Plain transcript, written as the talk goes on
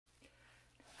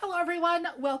everyone,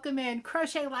 welcome in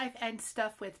Crochet Life and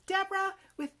Stuff with Deborah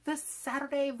with the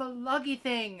Saturday Vloggy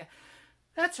thing.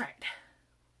 That's right.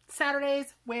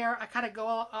 Saturdays where I kind of go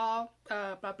all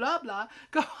blah blah blah,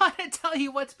 go on and tell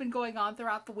you what's been going on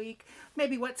throughout the week,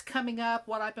 maybe what's coming up,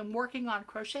 what I've been working on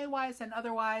crochet wise and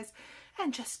otherwise,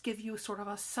 and just give you sort of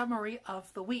a summary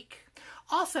of the week.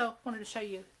 Also wanted to show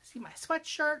you, see my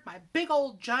sweatshirt, my big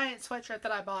old giant sweatshirt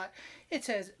that I bought. It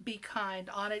says "Be Kind"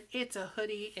 on it. It's a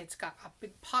hoodie. It's got a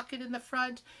big pocket in the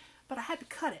front, but I had to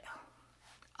cut it.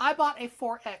 I bought a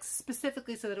 4X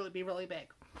specifically so that it would be really big,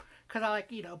 because I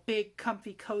like, you know, big,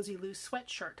 comfy, cozy, loose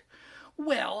sweatshirt.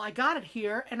 Well, I got it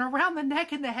here, and around the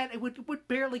neck and the head, it would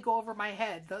barely go over my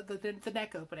head, the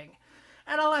neck opening.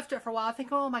 And I left it for a while,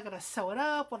 thinking, oh, am I going to sew it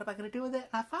up? What am I going to do with it?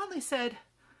 And I finally said,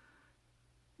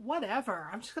 whatever,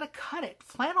 I'm just going to cut it.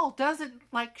 Flannel doesn't,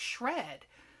 like, shred.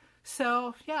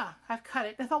 So, yeah, I've cut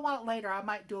it. If I want it later, I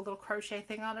might do a little crochet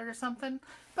thing on it or something.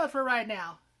 But for right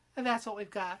now, that's what we've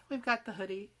got. We've got the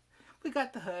hoodie. We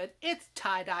got the hood. It's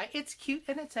tie-dye. It's cute.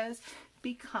 And it says,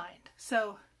 "Be kind."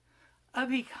 So,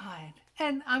 be kind.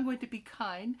 And I'm going to be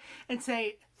kind and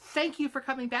say thank you for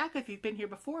coming back. If you've been here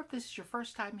before, if this is your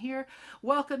first time here,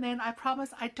 welcome in. I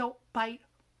promise I don't bite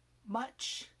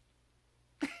much.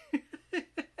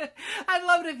 I'd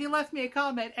love it if you left me a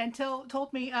comment and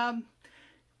told me,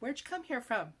 where'd you come here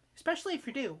from? Especially if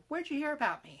you do. Where'd you hear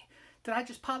about me? Did I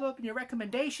just pop up in your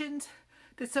recommendations?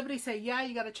 Did somebody say, yeah,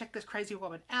 you got to check this crazy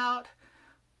woman out?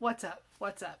 What's up?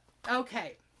 What's up?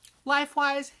 Okay.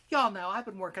 Life-wise, y'all know I've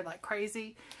been working like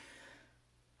crazy.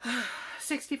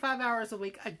 65 hours a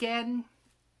week again.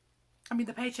 I mean,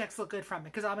 the paychecks look good from it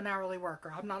because I'm an hourly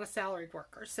worker. I'm not a salaried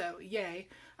worker. So, yay.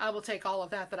 I will take all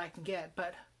of that I can get.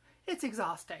 But it's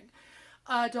exhausting.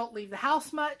 Don't leave the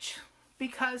house much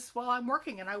because, well, I'm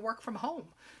working and I work from home,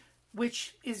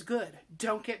 which is good.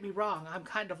 Don't get me wrong. I'm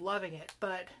kind of loving it.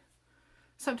 But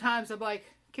sometimes I'm like,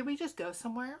 can we just go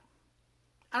somewhere?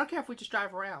 I don't care if we just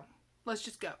drive around. Let's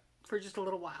just go for just a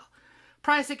little while.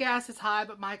 Price of gas is high,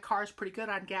 but my car's pretty good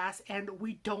on gas, and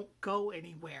we don't go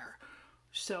anywhere.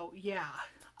 So, yeah.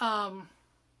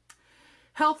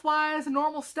 Health-wise,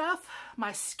 normal stuff.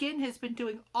 My skin has been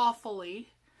doing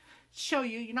awfully. Show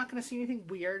you, you're not going to see anything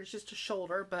weird. It's just a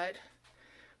shoulder, but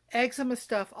eczema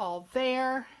stuff all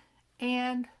there.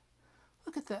 And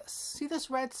look at this. See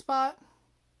this red spot?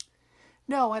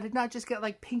 No, I did not just get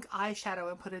like pink eyeshadow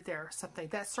and put it there or something.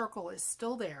 That circle is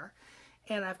still there.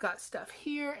 And I've got stuff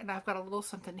here, and I've got a little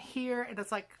something here, and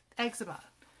it's like eczema.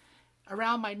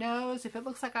 Around my nose, if it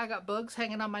looks like I got bugs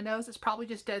hanging on my nose, it's probably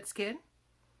just dead skin.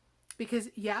 Because,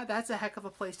 yeah, that's a heck of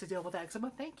a place to deal with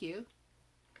eczema. Thank you.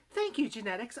 Thank you,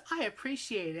 genetics. I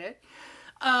appreciate it.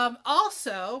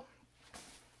 Also,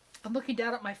 I'm looking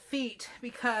down at my feet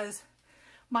because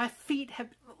my feet have,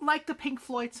 like the Pink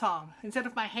Floyd song, instead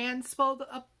of my hands swelled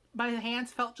up, my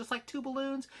hands felt just like two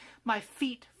balloons, my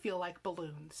feet feel like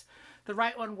balloons. The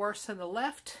right one worse than the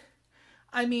left.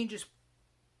 I mean, just...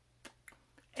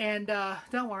 And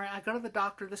don't worry, I go to the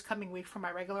doctor this coming week for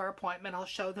my regular appointment. I'll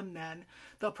show them then.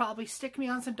 They'll probably stick me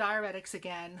on some diuretics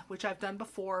again, which I've done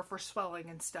before for swelling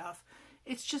and stuff.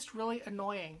 It's just really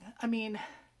annoying. I mean,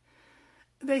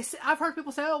 I've heard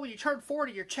people say, oh, when you turn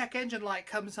 40, your check engine light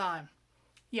comes on.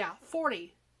 Yeah,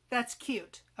 40. That's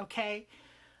cute, okay?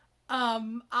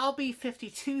 I'll be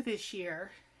 52 this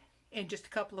year in just a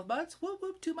couple of months. Whoop,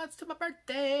 whoop, 2 months to my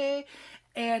birthday.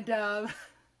 And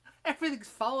everything's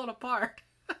falling apart.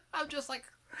 I'm just like,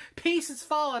 pieces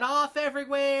falling off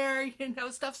everywhere. You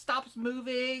know, stuff stops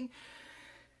moving.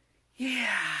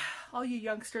 Yeah, all you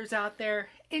youngsters out there,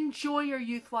 enjoy your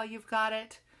youth while you've got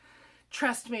it.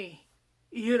 Trust me,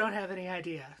 you don't have any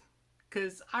idea.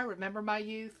 Because I remember my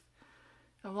youth.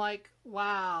 I'm like,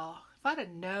 wow, if I'd have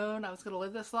known I was going to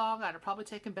live this long, I'd have probably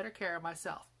taken better care of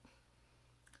myself.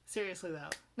 Seriously,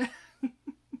 though.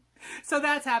 So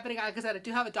that's happening. Like I said, I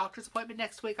do have a doctor's appointment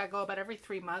next week. I go about every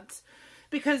 3 months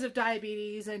because of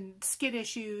diabetes and skin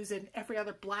issues and every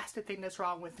other blasted thing that's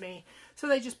wrong with me. So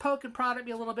they just poke and prod at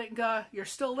me a little bit and go, you're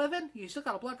still living? You still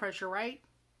got a blood pressure, right?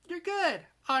 You're good.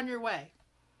 On your way.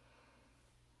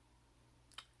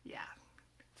 Yeah,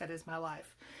 that is my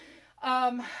life.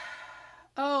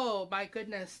 Oh, my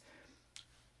goodness.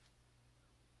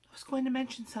 I was going to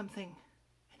mention something,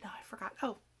 and now I forgot.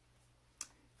 Oh,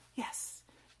 yes.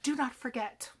 Do not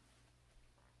forget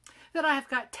that I have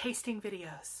got tasting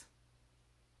videos.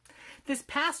 This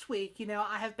past week, you know,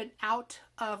 I have been out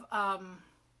of, I'm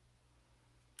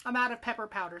out of pepper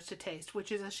powders to taste,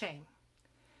 which is a shame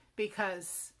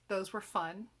because those were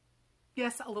fun.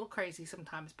 Yes, a little crazy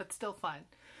sometimes, but still fun.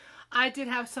 I did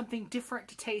have something different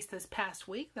to taste this past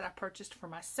week that I purchased for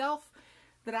myself.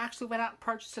 that I actually went out and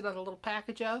purchased another little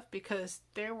package of because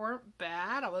they weren't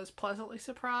bad. I was pleasantly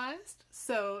surprised.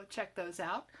 So check those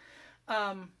out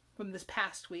from this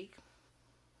past week.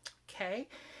 Okay.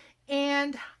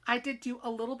 And I did do a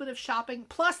little bit of shopping.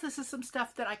 Plus, this is some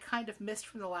stuff that I kind of missed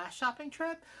from the last shopping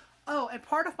trip. Oh, and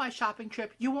part of my shopping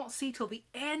trip, you won't see till the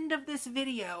end of this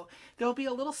video. There'll be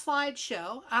a little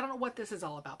slideshow. I don't know what this is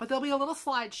all about, but there'll be a little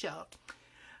slideshow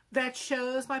that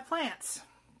shows my plants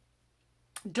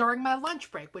during my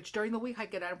lunch break, which during the week I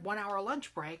get a 1 hour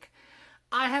lunch break.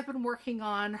 I have been working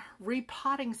on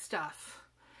repotting stuff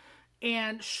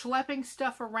and schlepping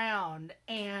stuff around,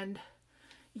 and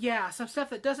yeah, some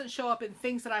stuff that doesn't show up in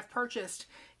things that I've purchased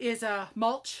is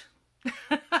mulch,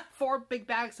 4 big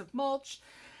bags of mulch,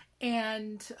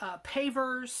 and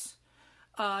pavers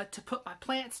to put my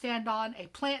plant stand on, a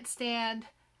plant stand,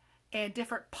 and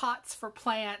different pots for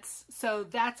plants. So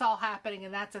that's all happening,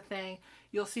 and that's a thing.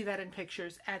 You'll see that in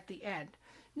pictures at the end.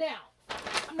 Now,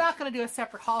 I'm not going to do a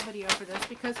separate haul video for this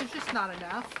because there's just not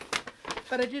enough.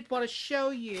 But I did want to show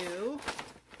you,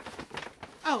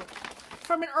 oh,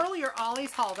 from an earlier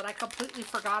Ollie's haul that I completely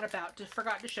forgot about, just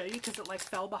forgot to show you because it like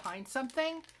fell behind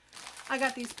something. I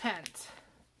got these pens.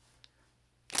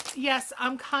 Yes,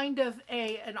 I'm kind of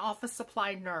an office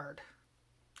supply nerd.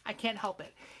 I can't help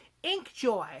it. Ink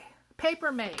Joy,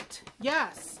 Paper Mate,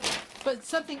 yes. But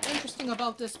something interesting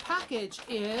about this package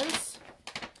is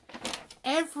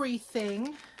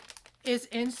everything is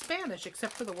in Spanish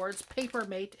except for the words Paper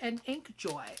Mate and Ink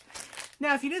Joy.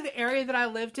 Now, if you knew the area that I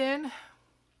lived in,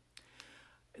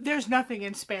 there's nothing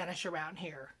in Spanish around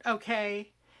here,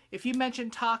 okay? If you mention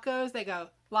tacos, they go,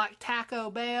 like Taco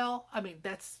Bell. I mean,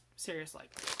 that's seriously.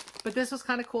 But this was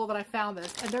kind of cool that I found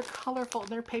this. And they're colorful, and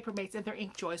they're Paper Mates, and they're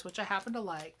Ink Joys, which I happen to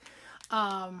like.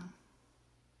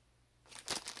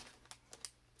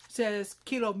 Says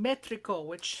kilometrico,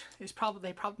 which is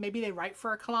maybe they write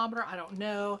for a kilometer. I don't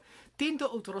know. Tinto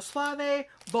ultra suave,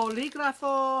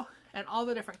 bolígrafo, and all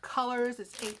the different colors.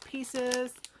 It's 8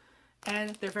 pieces,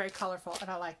 and they're very colorful, and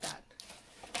I like that.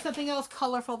 Something else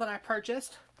colorful that I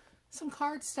purchased, some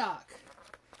cardstock.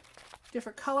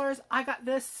 Different colors. I got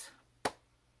this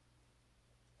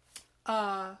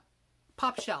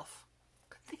pop shelf.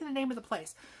 I can't think of the name of the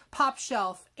place. Pop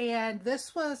shelf, and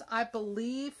this was, I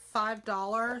believe,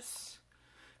 $5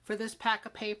 for this pack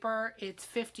of paper. It's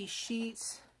 50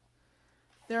 sheets.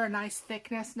 They're a nice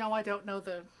thickness. No, I don't know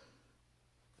the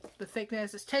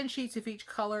thickness. It's 10 sheets of each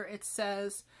color, it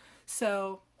says.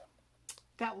 So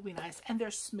that will be nice, and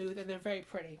they're smooth, and they're very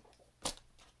pretty.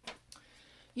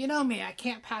 You know me, I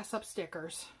can't pass up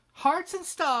stickers. Hearts and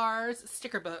Stars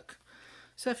sticker book.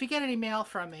 So if you get any mail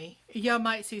from me, you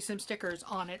might see some stickers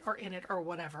on it or in it or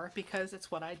whatever, because it's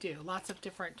what I do. Lots of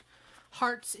different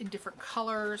hearts in different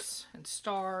colors and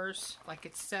stars, like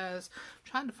it says. I'm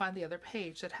trying to find the other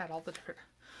page that had all the different...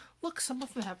 Look, some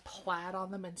of them have plaid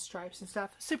on them and stripes and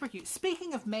stuff. Super cute.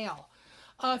 Speaking of mail,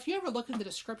 if you ever look in the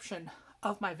description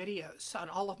of my videos, on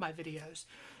all of my videos,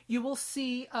 you will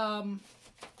see down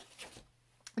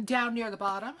near the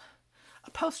bottom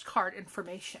a postcard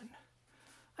information.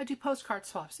 I do postcard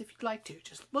swaps if you'd like to.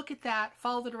 Just look at that,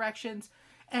 follow the directions.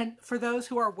 And for those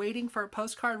who are waiting for a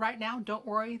postcard right now, don't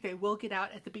worry, they will get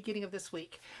out at the beginning of this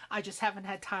week. I just haven't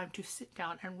had time to sit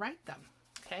down and write them.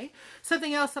 Okay.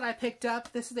 Something else that I picked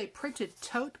up, this is a printed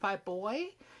tote by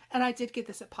Boy, and I did get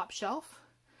this at Pop Shelf.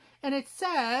 And it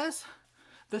says,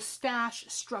 "The stash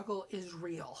struggle is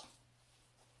real."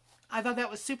 I thought that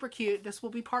was super cute. This will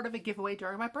be part of a giveaway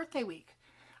during my birthday week.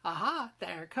 Aha,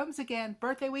 there it comes again.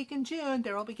 Birthday week in June,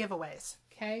 there will be giveaways.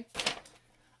 Okay.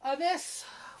 This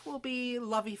will be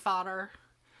lovey fodder.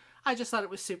 I just thought it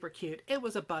was super cute. It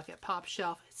was a buck at Pop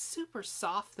Shelf. It's super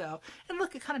soft though. And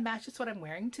look, it kind of matches what I'm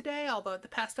wearing today, although the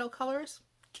pastel colors,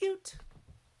 cute.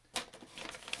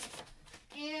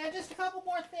 And just a couple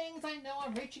more things. I know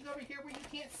I'm reaching over here where you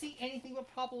can't see anything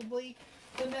but probably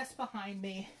the mess behind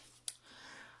me.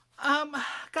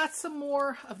 Got some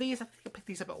more of these. I think I picked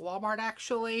these up at Walmart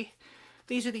actually.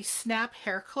 These are these snap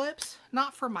hair clips,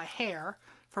 not for my hair,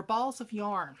 for balls of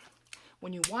yarn.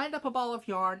 When you wind up a ball of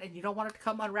yarn and you don't want it to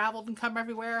come unraveled and come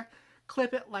everywhere,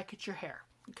 clip it like it's your hair.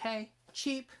 Okay?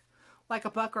 Cheap, like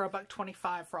 $1 or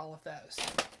 $1.25 for all of those.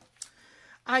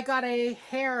 I got a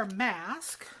hair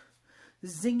mask,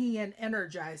 zingy and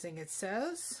energizing it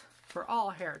says, for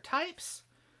all hair types.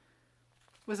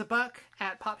 It was $1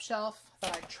 at Pop Shelf.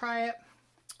 Thought I'd try it.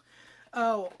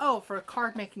 Oh, for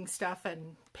card making stuff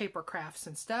and paper crafts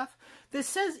and stuff. This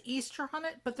says Easter on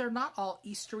it, but they're not all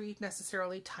Eastery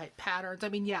necessarily type patterns. I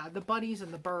mean, yeah, the bunnies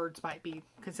and the birds might be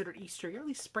considered Eastery, or at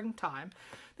least springtime.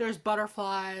 There's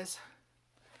butterflies.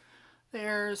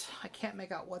 There's, I can't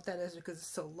make out what that is because it's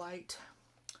so light.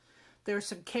 There's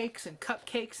some cakes and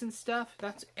cupcakes and stuff.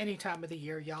 That's any time of the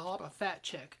year, y'all. I'm a fat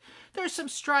chick. There's some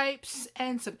stripes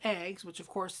and some eggs, which of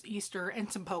course Easter,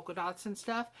 and some polka dots and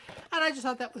stuff. And I just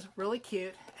thought that was really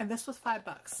cute. And this was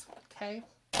 $5, okay?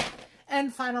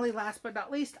 And finally, last but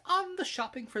not least, on the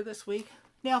shopping for this week,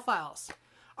 nail files.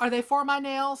 Are they for my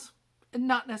nails?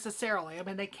 Not necessarily. I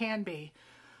mean, they can be.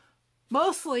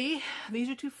 Mostly, these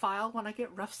are to file when I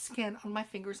get rough skin on my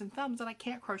fingers and thumbs and I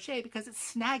can't crochet because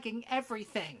it's snagging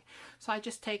everything. So I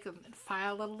just take them and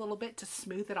file it a little bit to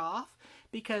smooth it off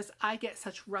because I get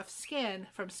such rough skin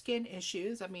from skin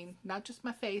issues. I mean, not just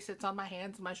my face, it's on my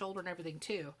hands and my shoulder and everything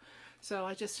too. So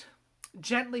I just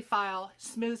gently file,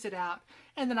 smooths it out,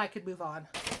 and then I could move on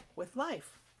with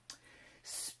life.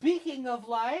 Speaking of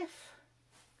life,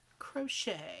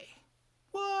 crochet.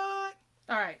 What?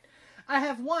 All right. I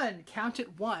have one, count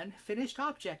it, one finished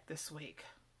object this week.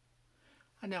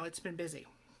 I know it's been busy.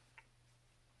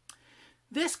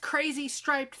 This crazy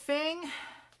striped thing,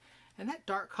 and that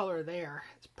dark color there,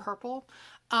 it's purple.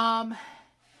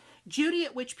 Judy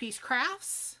at Witch Piece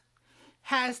Crafts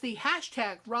has the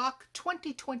hashtag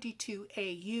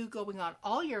Rock2022AU going on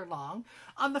all year long.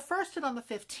 On the 1st and on the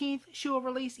 15th, she will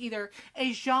release either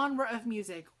a genre of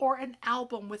music or an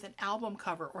album with an album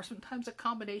cover, or sometimes a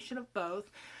combination of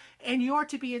both. And you are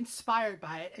to be inspired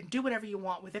by it and do whatever you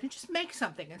want with it and just make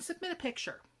something and submit a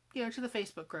picture, you know, to the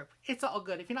Facebook group. It's all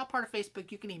good. If you're not part of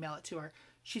Facebook, you can email it to her.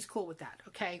 She's cool with that,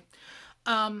 okay?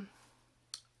 I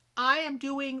am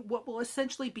doing what will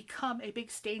essentially become a big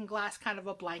stained glass kind of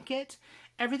a blanket.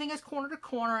 Everything is corner to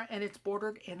corner and it's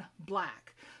bordered in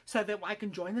black so that I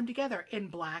can join them together in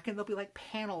black and they'll be like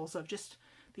panels of just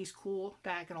these cool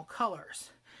diagonal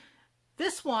colors.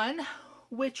 This one,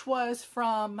 which was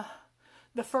from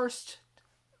the 1st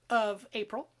of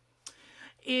April,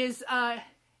 is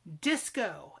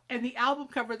Disco. And the album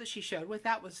cover that she showed with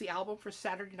that was the album for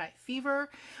Saturday Night Fever,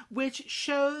 which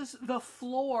shows the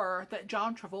floor that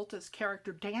John Travolta's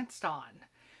character danced on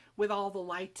with all the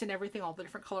lights and everything, all the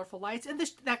different colorful lights. And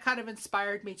that kind of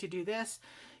inspired me to do this.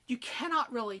 You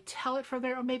cannot really tell it from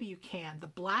there, or maybe you can. The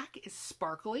black is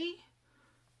sparkly.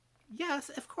 Yes,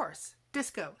 of course.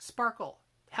 Disco, sparkle,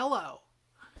 hello.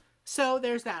 So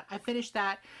there's that. I finished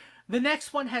that. The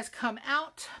next one has come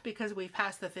out because we've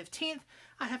passed the 15th.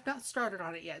 I have not started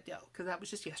on it yet, though, because that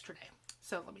was just yesterday.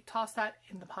 So let me toss that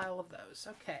in the pile of those.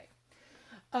 Okay.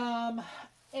 An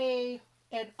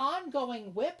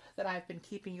ongoing whip that I've been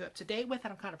keeping you up to date with,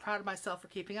 and I'm kind of proud of myself for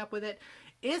keeping up with it,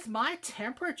 is my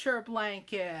temperature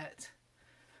blanket.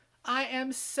 I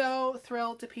am so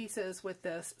thrilled to pieces with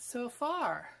this so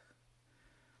far.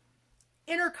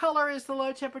 Inner color is the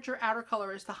low temperature, outer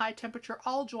color is the high temperature,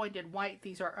 all joined in white.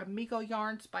 These are Amigo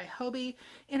yarns by Hobie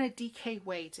in a DK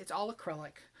weight. It's all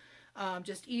acrylic.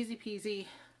 Just easy peasy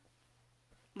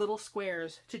little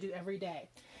squares to do every day.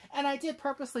 And I did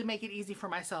purposely make it easy for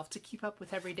myself to keep up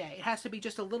with every day. It has to be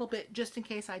just a little bit just in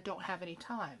case I don't have any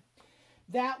time.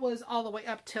 That was all the way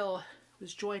up till it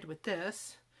was joined with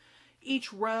this.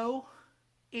 Each row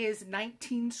is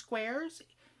 19 squares,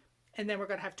 and then we're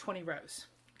going to have 20 rows.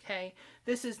 Okay,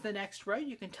 this is the next row.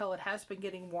 You can tell it has been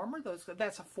getting warmer.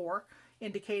 That's a 4,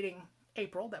 indicating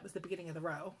April. That was the beginning of the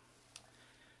row.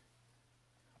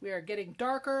 We are getting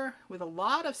darker with a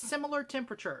lot of similar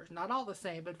temperatures. Not all the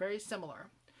same, but very similar.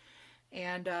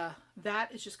 And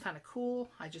that is just kind of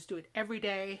cool. I just do it every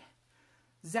day.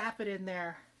 Zap it in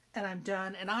there, and I'm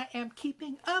done. And I am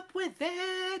keeping up with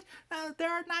it.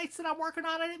 There are nights that I'm working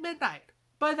on it at midnight,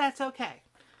 but that's okay.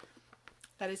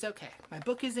 That is okay. My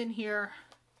book is in here.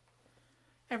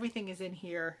 Everything is in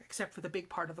here except for the big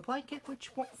part of the blanket,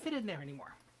 which won't fit in there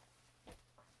anymore.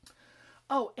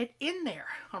 Oh, and in there,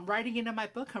 I'm writing it in my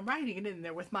book. I'm writing it in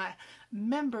there with my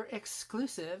member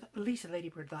exclusive Lisa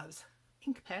Ladybird Loves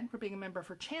ink pen for being a member of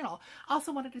her channel. I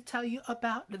also wanted to tell you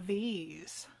about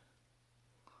these.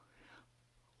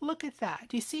 Look at that.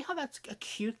 Do you see how that's a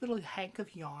cute little hank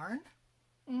of yarn?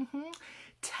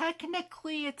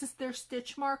 Technically, they're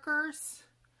stitch markers.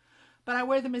 But I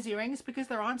wear them as earrings because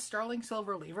they're on sterling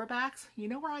silver lever backs. You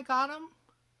know where I got them?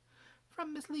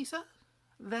 From Miss Lisa.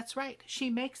 That's right. She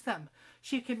makes them.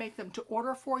 She can make them to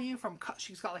order for you from,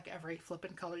 she's got like every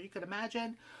flippin' color you could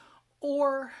imagine.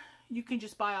 Or you can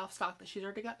just buy off stock that she's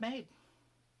already got made.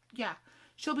 Yeah.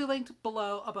 She'll be linked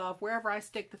below, above, wherever I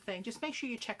stick the thing. Just make sure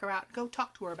you check her out. Go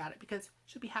talk to her about it because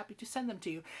she'll be happy to send them to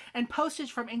you. And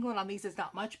postage from England on these is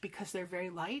not much because they're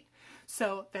very light.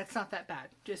 So that's not that bad.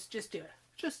 Just do it.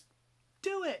 Just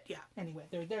do it. Yeah. Anyway,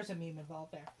 there's a meme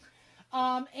involved there.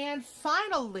 And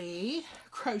finally,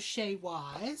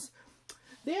 crochet-wise,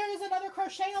 there is another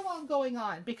crochet along going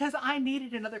on because I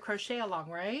needed another crochet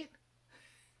along, right?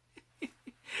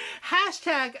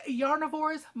 Hashtag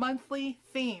Yarnivores Monthly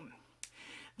Theme.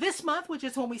 This month, which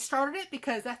is when we started it,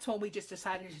 because that's when we just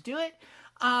decided to do it,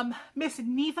 Miss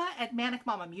Neva at Manic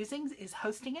Mama Musings is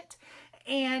hosting it.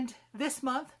 And this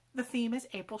month, the theme is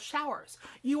April showers.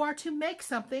 You are to make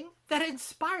something that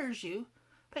inspires you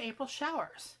by April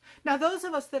showers. Now, those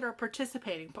of us that are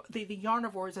participating, the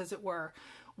Yarnivores as it were,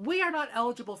 we are not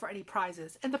eligible for any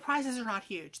prizes. And the prizes are not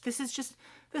huge. This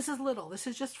is little. This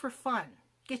is just for fun.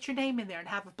 Get your name in there and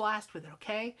have a blast with it,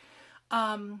 okay?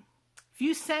 If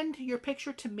you send your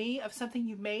picture to me of something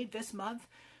you made this month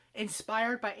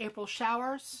inspired by April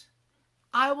showers,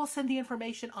 I will send the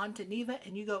information on to Neva,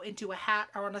 and you go into a hat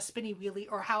or on a spinny wheelie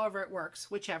or however it works,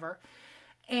 whichever.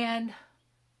 And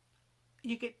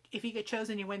if you get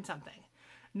chosen, you win something.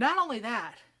 Not only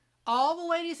that, all the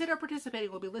ladies that are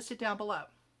participating will be listed down below.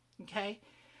 Okay?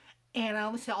 And I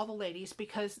only say all the ladies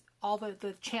because all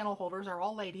the channel holders are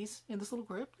all ladies in this little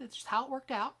group. It's just how it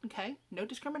worked out. Okay? No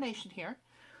discrimination here.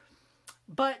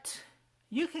 But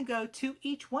you can go to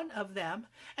each one of them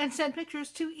and send pictures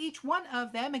to each one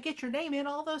of them and get your name in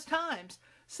all those times.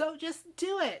 So just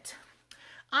do it.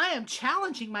 I am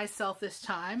challenging myself this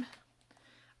time.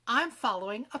 I'm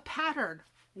following a pattern.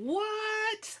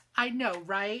 What? I know,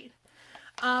 right?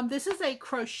 This is a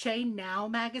Crochet Now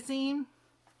magazine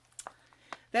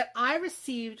that I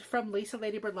received from Lisa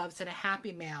Ladybird Loves in a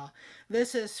Happy Mail.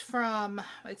 This is from,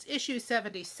 it's issue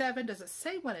 77. Does it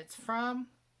say when it's from?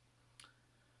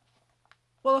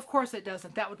 Well, of course it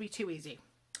doesn't. That would be too easy.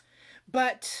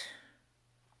 But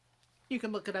you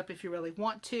can look it up if you really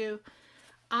want to.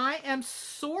 I am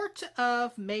sort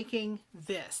of making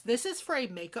this. This is for a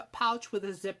makeup pouch with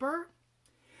a zipper.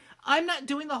 I'm not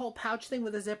doing the whole pouch thing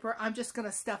with a zipper. I'm just going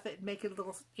to stuff it and make it a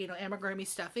little, amigurumi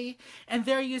stuffy. And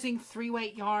they're using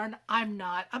 3-weight yarn. I'm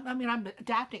not. I mean, I'm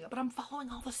adapting it, but I'm following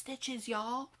all the stitches,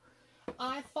 y'all.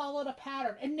 I followed a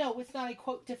pattern. And no, it's not a,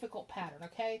 quote, difficult pattern,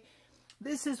 okay?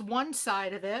 This is one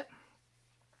side of it,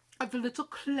 of the little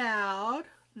cloud.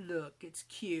 Look, it's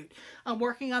cute. I'm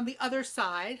working on the other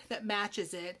side that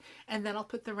matches it, and then I'll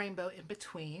put the rainbow in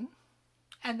between.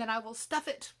 And then I will stuff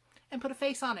it and put a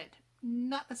face on it.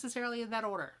 Not necessarily in that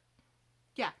order.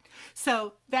 Yeah.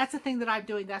 So that's the thing that I'm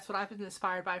doing. That's what I've been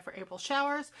inspired by for April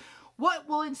showers. What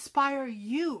will inspire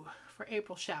you for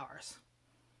April showers?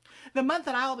 The month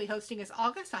that I will be hosting is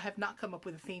August. I have not come up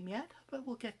with a theme yet, but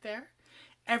we'll get there.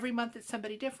 Every month it's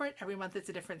somebody different. Every month it's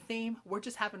a different theme. We're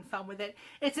just having fun with it.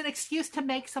 It's an excuse to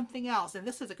make something else. And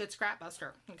this is a good scrap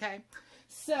buster. Okay.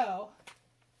 So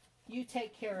you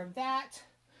take care of that.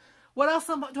 What else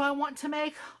do I want to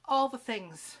make? All the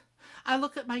things. I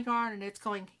look at my yarn and it's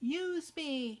going, use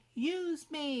me,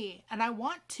 and I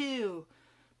want to,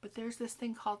 but there's this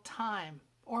thing called time,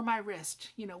 or my wrist,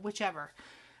 whichever,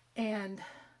 and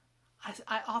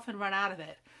I often run out of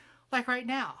it. Like right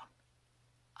now,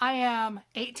 I am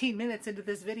 18 minutes into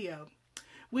this video,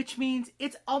 which means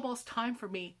it's almost time for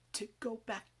me to go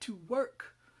back to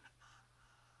work.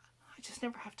 I just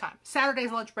never have time.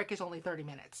 Saturday's lunch break is only 30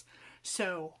 minutes,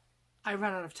 so I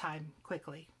run out of time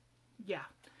quickly. Yeah.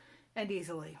 And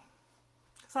easily.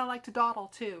 Because I like to dawdle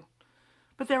too.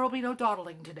 But there will be no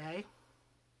dawdling today.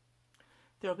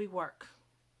 There will be work.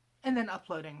 And then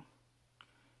uploading.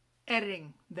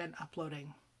 Editing, then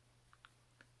uploading.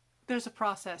 There's a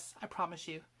process, I promise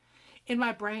you. In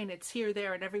my brain, it's here,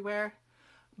 there, and everywhere.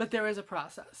 But there is a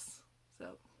process.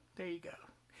 So, there you go.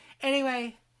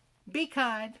 Anyway, be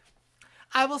kind.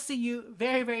 I will see you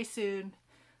very, very soon.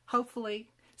 Hopefully.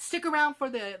 Stick around for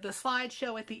the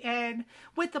slideshow at the end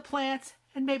with the plants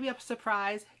and maybe a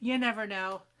surprise. You never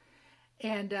know.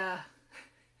 And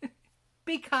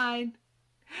be kind.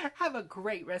 Have a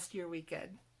great rest of your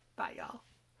weekend. Bye, y'all.